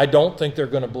happen. I don't think they're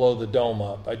going to blow the dome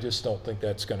up. I just don't think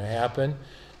that's going to happen.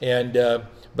 And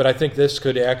but I think this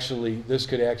could actually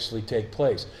take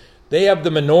place. They have the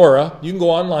menorah. You can go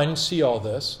online and see all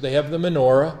this. They have the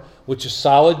menorah, which is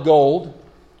solid gold.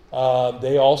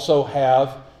 They also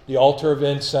have the altar of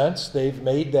incense. They've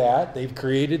made that. They've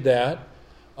created that.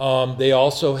 They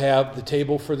also have the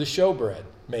table for the showbread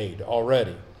made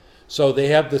already. So they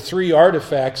have the three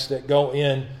artifacts that go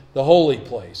in the holy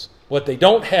place. What they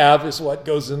don't have is what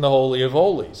goes in the Holy of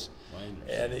Holies.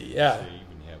 And they even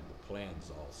have the plans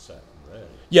all set and ready.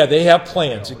 Yeah, they have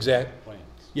plans, exactly.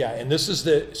 Yeah, and this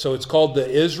is so it's called the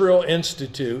Israel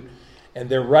Institute, and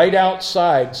they're right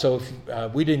outside. So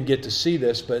if we didn't get to see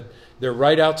this, but they're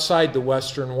right outside the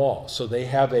Western Wall. So they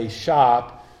have a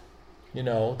shop, you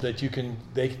know, that you can.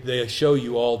 They show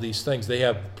you all these things. They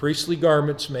have priestly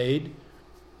garments made,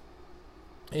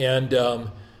 and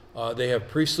they have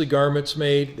priestly garments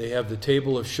made. They have the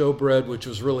table of showbread, which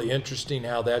was really interesting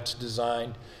how that's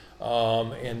designed.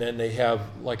 And then they have,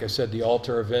 like I said, the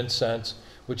altar of incense,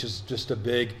 which is just a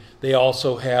big. They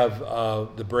also have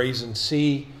the brazen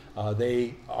sea.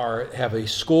 They have a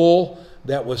school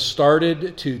that was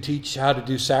started to teach how to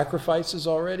do sacrifices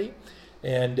already.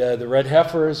 And the red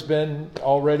heifer has been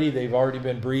already. They've already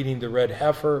been breeding the red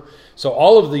heifer. So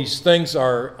all of these things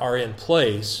are in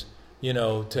place, you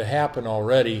know, to happen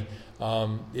already.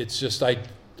 It's just I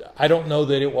don't know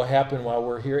that it will happen while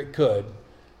we're here. It could.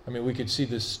 I mean, we could see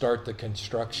this start the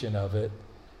construction of it.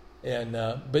 And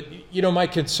but you know, my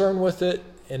concern with it,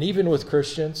 and even with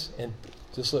Christians, and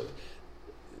just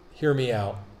hear me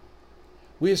out.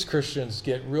 We as Christians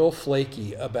get real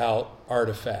flaky about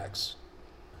artifacts,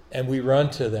 and we run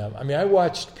to them. I mean, I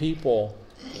watched people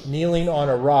kneeling on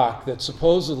a rock that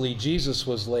supposedly Jesus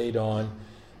was laid on,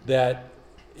 that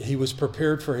he was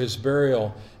prepared for his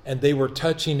burial, and they were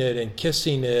touching it and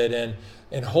kissing it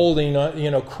and holding,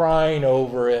 you know, crying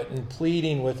over it and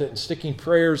pleading with it and sticking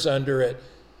prayers under it.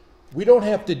 We don't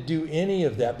have to do any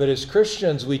of that, but as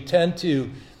Christians, we tend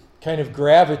to kind of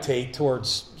gravitate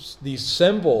towards these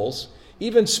symbols.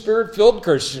 Even Spirit-filled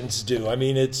Christians do. I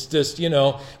mean, it's just, you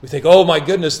know, we think, oh my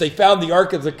goodness, they found the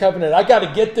Ark of the Covenant. I got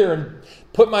to get there and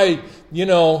put my, you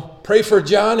know, pray for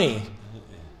Johnny.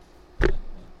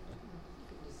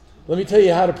 Let me tell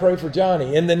you how to pray for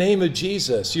Johnny. In the name of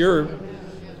Jesus, you're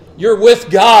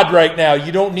with God right now.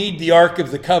 You don't need the Ark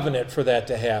of the Covenant for that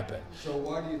to happen. So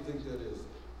why do you think that is?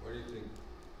 Why do you think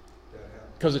that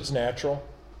happens? Because it's natural.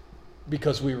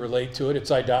 Because we relate to it.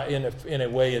 It's in a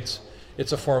way, it's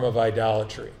a form of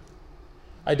idolatry.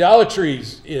 Idolatry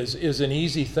is an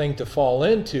easy thing to fall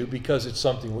into because it's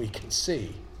something we can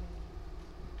see.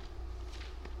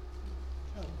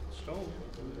 Stone.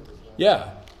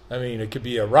 Yeah. I mean, it could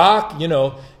be a rock. You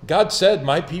know, God said,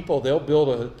 my people,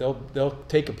 they'll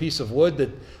take a piece of wood that,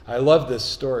 I love this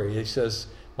story. He says,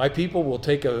 my people will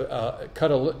take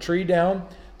cut a tree down.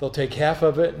 They'll take half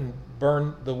of it and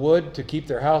burn the wood to keep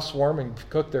their house warm and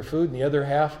cook their food. And the other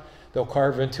half, they'll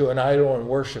carve into an idol and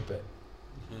worship it.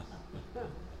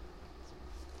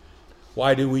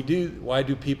 Why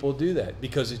do people do that?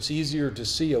 Because it's easier to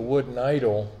see a wooden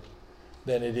idol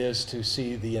than it is to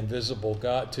see the invisible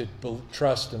God, to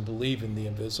trust and believe in the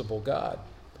invisible God.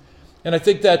 And I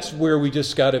think that's where we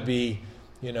just got to be,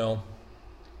 you know.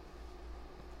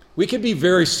 We can be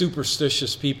very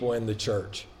superstitious people in the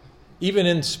church, even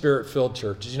in Spirit-filled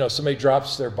churches. You know, somebody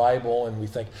drops their Bible and we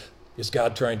think, is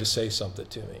God trying to say something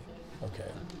to me? Okay.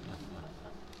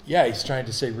 Yeah, he's trying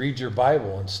to say, read your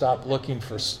Bible and stop looking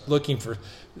for,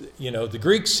 you know, the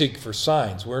Greeks seek for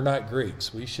signs. We're not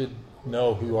Greeks. We should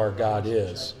know who our God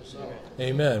is.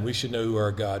 Amen. We should know who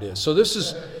our God is. So this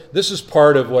is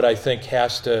part of what I think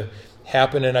has to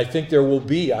happen, and I think there will,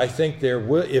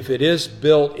 if it is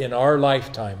built in our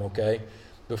lifetime, okay,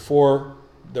 before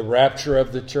the rapture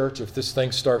of the church, if this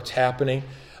thing starts happening,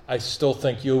 I still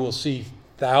think you will see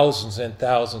thousands and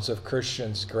thousands of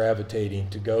Christians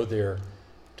gravitating to go there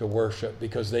to worship,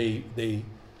 because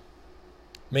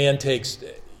man takes,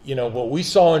 you know, what we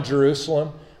saw in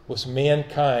Jerusalem was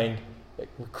mankind,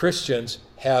 Christians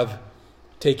have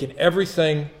taken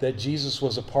everything that Jesus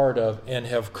was a part of and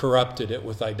have corrupted it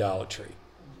with idolatry.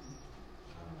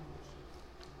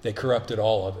 They corrupted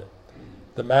all of it.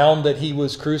 The mound that he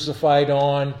was crucified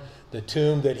on, the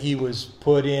tomb that he was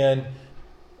put in,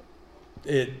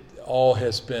 it all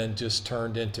has been just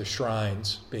turned into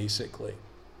shrines, basically.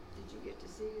 Did you get to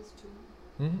see his tomb?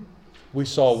 Mm-hmm. We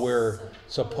saw where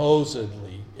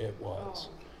supposedly it was.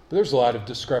 But there's a lot of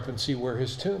discrepancy where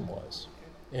his tomb was.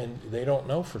 And they don't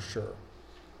know for sure.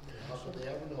 How could they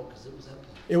ever know? Because it was empty.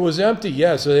 It was empty,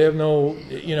 yeah. So they have no,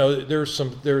 you know,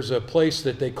 there's a place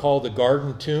that they call the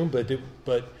Garden Tomb, but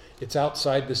it's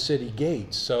outside the city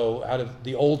gates. So out of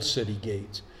the old city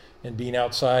gates. And being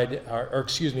outside,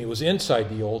 it was inside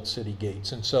the old city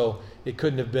gates. And so it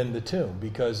couldn't have been the tomb,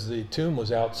 because the tomb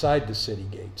was outside the city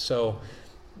gates. So,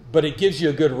 but it gives you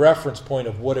a good reference point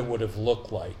of what it would have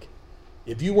looked like.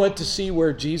 If you went to see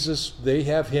where Jesus, they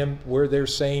have him where they're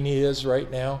saying he is right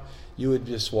now, you would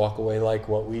just walk away like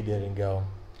what we did and go,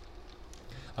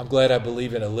 I'm glad I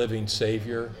believe in a living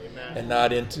Savior. Amen. And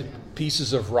not into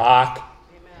pieces of rock.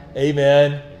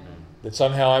 Amen. Amen. That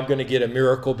somehow I'm going to get a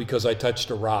miracle because I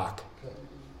touched a rock.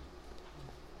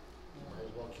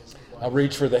 I'll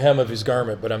reach for the hem of his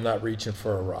garment, but I'm not reaching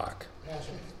for a rock.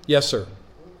 Pastor, Yes, sir.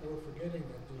 we're forgetting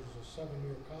that there's a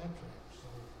 7-year contract, so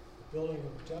the building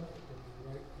of the temple could be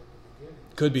right at the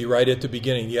beginning. Could be right at the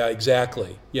beginning. Yeah,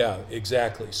 exactly. Yeah,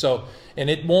 exactly. So, and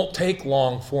it won't take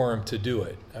long for him to do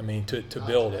it. I mean, to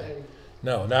build it.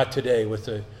 No, not today with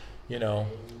the, you know,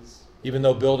 even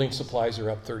though building supplies are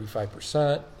up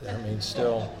 35%, I mean,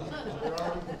 still. They're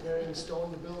already preparing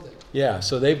stone to build it. Yeah,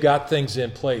 so they've got things in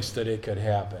place that it could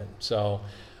happen. So,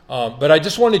 but I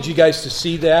just wanted you guys to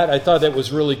see that. I thought that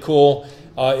was really cool.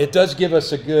 It does give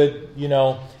us a good, you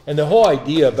know, and the whole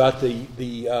idea about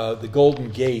the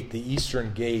Golden Gate, the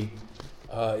Eastern Gate,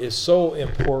 is so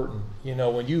important. You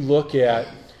know, when you look at,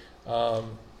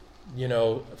 you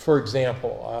know, for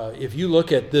example, if you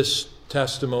look at this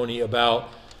testimony about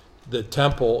the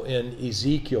temple in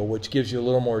Ezekiel, which gives you a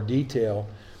little more detail,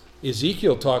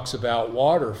 Ezekiel talks about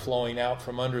water flowing out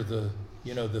from under the,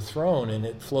 you know, the throne, and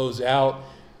it flows out.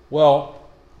 Well,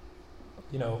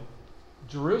 you know,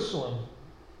 Jerusalem,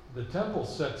 the temple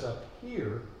sets up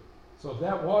here, so if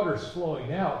that water is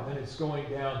flowing out, then it's going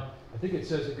down. I think it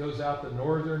says it goes out the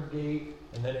northern gate,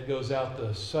 and then it goes out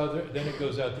the southern, then it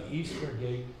goes out the eastern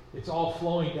gate. It's all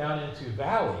flowing down into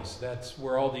valleys. That's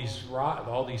where all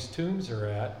these tombs are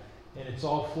at. And it's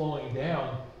all flowing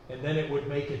down, and then it would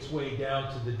make its way down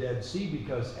to the Dead Sea,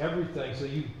 because everything, so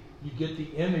you get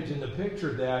the image in the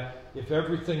picture that if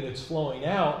everything that's flowing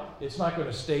out, it's not going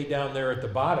to stay down there at the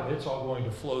bottom. It's all going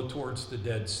to flow towards the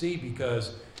Dead Sea,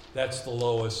 because that's the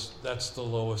lowest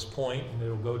point, and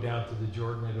it'll go down to the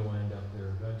Jordan, and it'll end up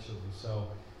there eventually. So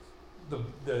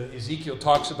the Ezekiel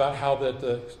talks about how that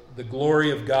the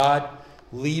glory of God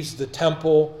leaves the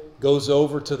temple, goes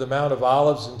over to the Mount of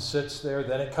Olives and sits there.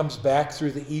 Then it comes back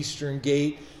through the eastern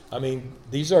gate. I mean,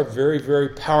 these are very, very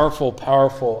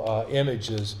powerful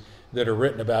images that are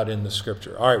written about in the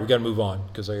Scripture. All right, we got to move on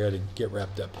because I got to get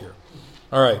wrapped up here.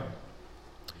 All right.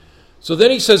 So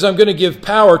then he says, I'm going to give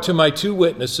power to my 2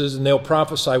 witnesses, and they'll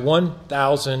prophesy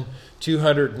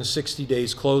 1,260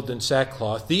 days clothed in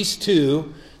sackcloth. These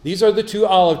are the 2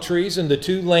 olive trees and the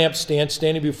 2 lampstands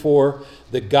standing before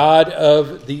the God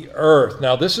of the earth.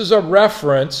 Now, this is a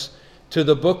reference to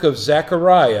the book of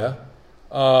Zechariah.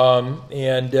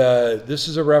 This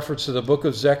is a reference to the book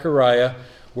of Zechariah,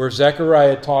 where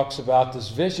Zechariah talks about this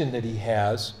vision that he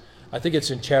has. I think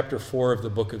it's in chapter 4 of the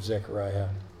book of Zechariah.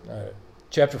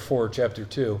 Chapter 4 or chapter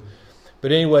 2.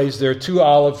 But anyways, there are 2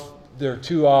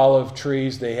 olive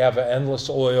trees. They have an endless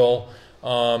oil,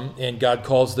 and God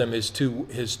calls them his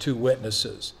two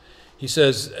witnesses. He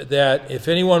says that if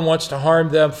anyone wants to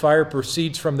harm them, fire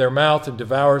proceeds from their mouth and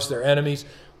devours their enemies.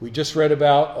 We just read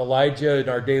about Elijah in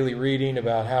our daily reading,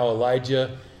 about how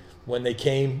Elijah, when they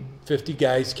came, 50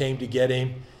 guys came to get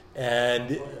him,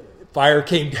 and fire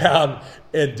came down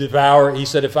and devour. He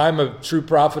said, if I'm a true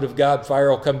prophet of God,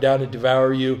 fire will come down and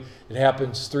devour you. It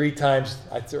happens 3 times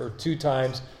or 2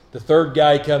 times. The 3rd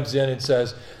guy comes in and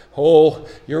says, oh,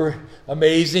 you're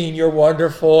amazing, you're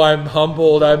wonderful, I'm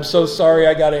humbled, I'm so sorry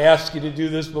I got to ask you to do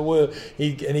this. But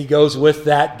he goes with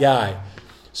that guy.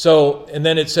 So, and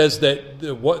then it says that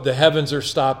the heavens are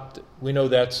stopped. We know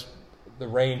that's the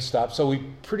rain stopped. So we're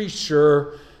pretty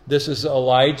sure this is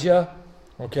Elijah.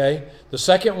 Okay? The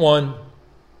second one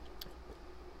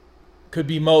could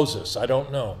be Moses. I don't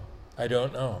know. I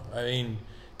mean,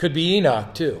 could be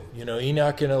Enoch too. You know,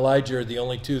 Enoch and Elijah are the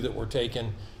only 2 that were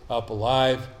taken up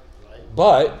alive.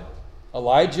 But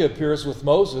Elijah appears with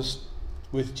Moses,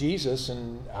 with Jesus,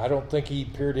 and I don't think he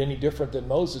appeared any different than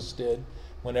Moses did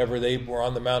whenever they were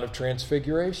on the Mount of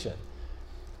Transfiguration.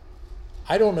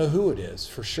 I don't know who it is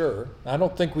for sure. I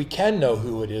don't think we can know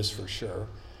who it is for sure.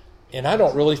 And I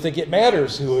don't really think it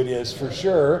matters who it is for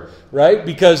sure, right?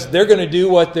 Because they're going to do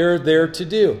what they're there to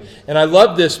do. And I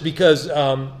love this because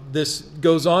this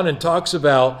goes on and talks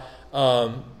about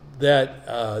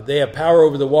that they have power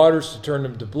over the waters to turn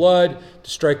them to blood, to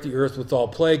strike the earth with all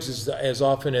plagues as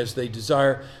often as they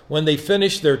desire. When they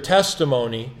finish their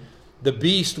testimony, the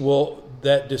beast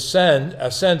that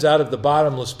ascends out of the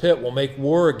bottomless pit will make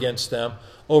war against them,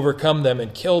 overcome them,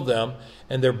 and kill them.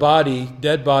 And their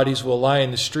dead bodies will lie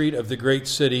in the street of the great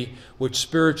city, which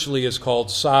spiritually is called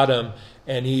Sodom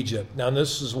and Egypt. Now,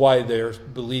 this is why they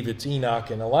believe it's Enoch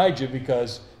and Elijah,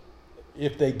 because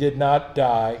if they did not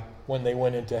die when they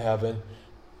went into heaven,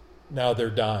 now they're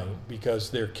dying because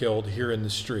they're killed here in the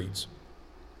streets.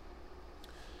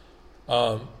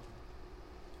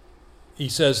 He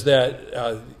says that,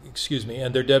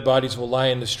 and their dead bodies will lie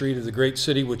in the street of the great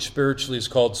city, which spiritually is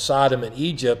called Sodom and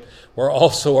Egypt, where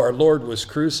also our Lord was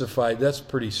crucified. That's a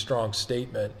pretty strong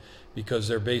statement, because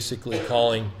they're basically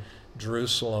calling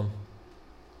Jerusalem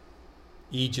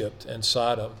Egypt and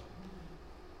Sodom.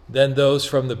 Then those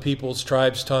from the peoples,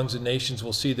 tribes, tongues, and nations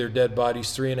will see their dead bodies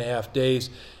 3.5 days.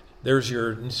 There's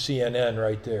your CNN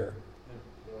right there.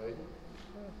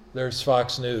 There's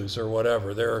Fox News or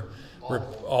whatever.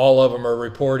 All of them are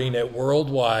reporting it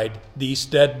worldwide, these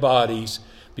dead bodies,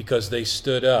 because they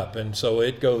stood up. And so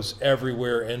it goes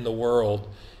everywhere in the world.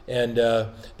 And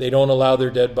they don't allow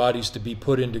their dead bodies to be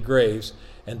put into graves.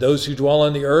 And those who dwell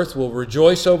on the earth will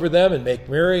rejoice over them and make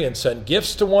merry and send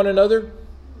gifts to one another,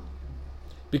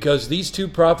 because these 2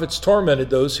 prophets tormented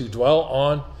those who dwell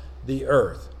on the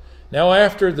earth. Now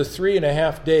after the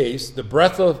 3.5 days, the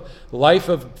breath of life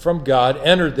from God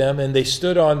entered them, and they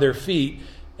stood on their feet,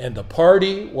 and the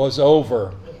party was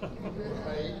over.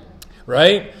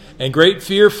 Right? And great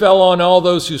fear fell on all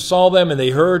those who saw them, and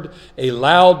they heard a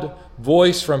loud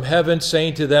voice from heaven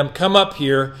saying to them, come up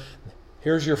here.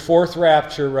 Here's your 4th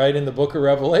rapture, right, in the book of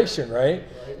Revelation, right?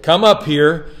 Come up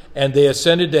here. And they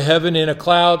ascended to heaven in a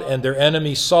cloud, and their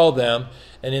enemies saw them.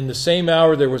 And in the same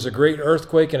hour there was a great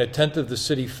earthquake, and 1/10 of the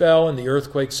city fell. In the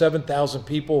earthquake 7,000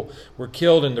 people were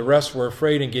killed, and the rest were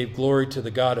afraid and gave glory to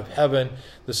the God of heaven.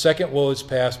 The second woe is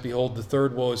past. Behold, the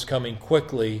 3rd woe is coming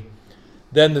quickly.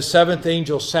 Then the 7th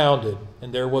angel sounded,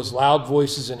 and there was loud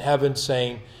voices in heaven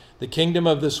saying, the kingdom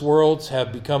of this world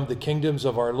have become the kingdoms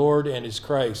of our Lord and his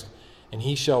Christ, and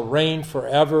he shall reign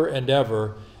forever and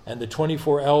ever. And the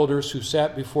 24 elders who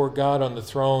sat before God on the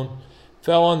throne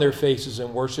fell on their faces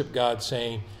and worshiped God,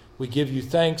 saying, we give you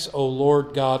thanks, O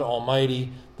Lord God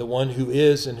Almighty, the one who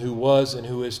is and who was and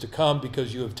who is to come,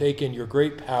 because you have taken your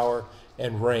great power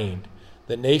and reigned.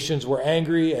 The nations were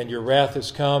angry, and your wrath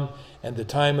has come, and the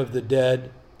time of the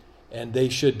dead, and they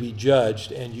should be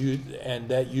judged, and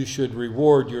that you should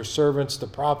reward your servants, the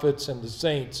prophets and the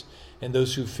saints, and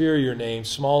those who fear your name,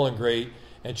 small and great,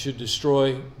 and should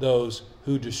destroy those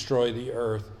who destroy the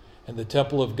earth. And the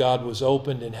temple of God was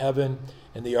opened in heaven,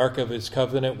 and the ark of his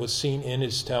covenant was seen in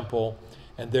his temple.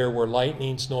 And there were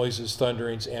lightnings, noises,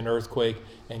 thunderings, and earthquake,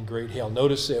 and great hail.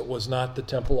 Notice it was not the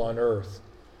temple on earth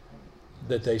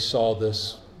that they saw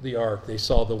the ark. They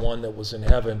saw the one that was in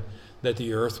heaven, that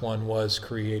the earth one was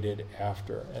created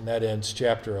after. And that ends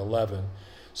chapter 11.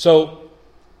 So,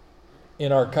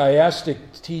 in our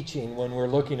chiastic teaching, when we're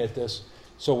looking at this,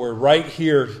 so we're right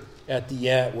here at the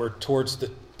end, we're towards the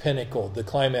pinnacle, the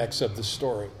climax of the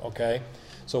story, okay?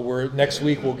 So next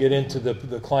week we'll get into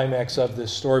the climax of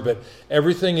this story, but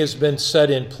everything has been set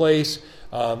in place.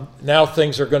 Now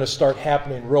things are going to start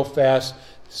happening real fast.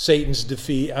 Satan's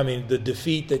defeat, the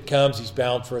defeat that comes, he's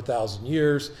bound for 1,000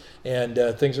 years, and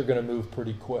things are going to move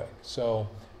pretty quick. So,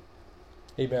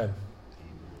 amen.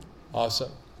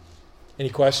 Awesome.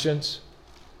 Any questions?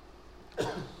 I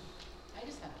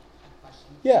just have a question.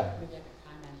 Yeah. Maybe I could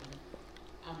comment.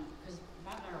 Because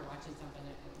Bob and I were watching something,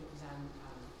 it was on,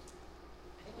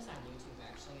 I think it was on YouTube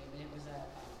actually, and it was a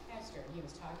pastor, and he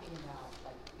was talking about,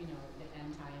 like, the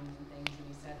end times and things,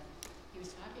 and he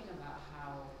was talking about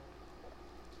how,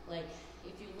 like,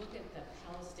 if you look at the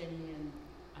Palestinian,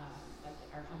 like,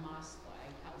 our Hamas flag,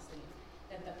 Palestinian,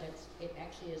 it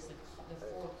actually is the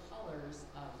four colors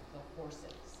of the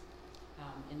horses.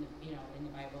 In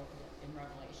the Bible, in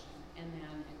Revelation, and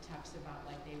then it talks about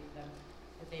like that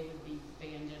they would be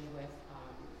banded with,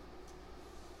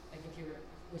 like if you were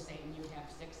with Satan, you would have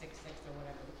 666 or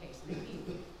whatever the case may be,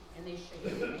 and they show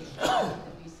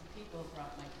that these people from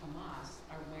like Hamas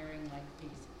are wearing like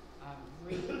these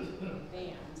green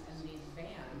bands, and these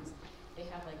bands they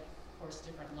have like of course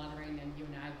different lettering, and you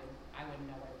and I wouldn't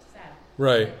know what it said.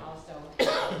 Right. But also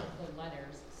the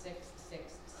letters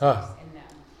 666 in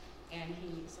them. And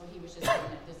he was just saying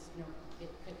that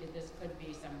this could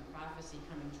be some prophecy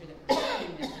coming true that we're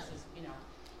seeing this is, and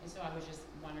so I was just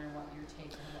wondering what your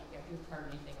take on if you've heard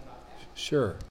anything about that. Sure.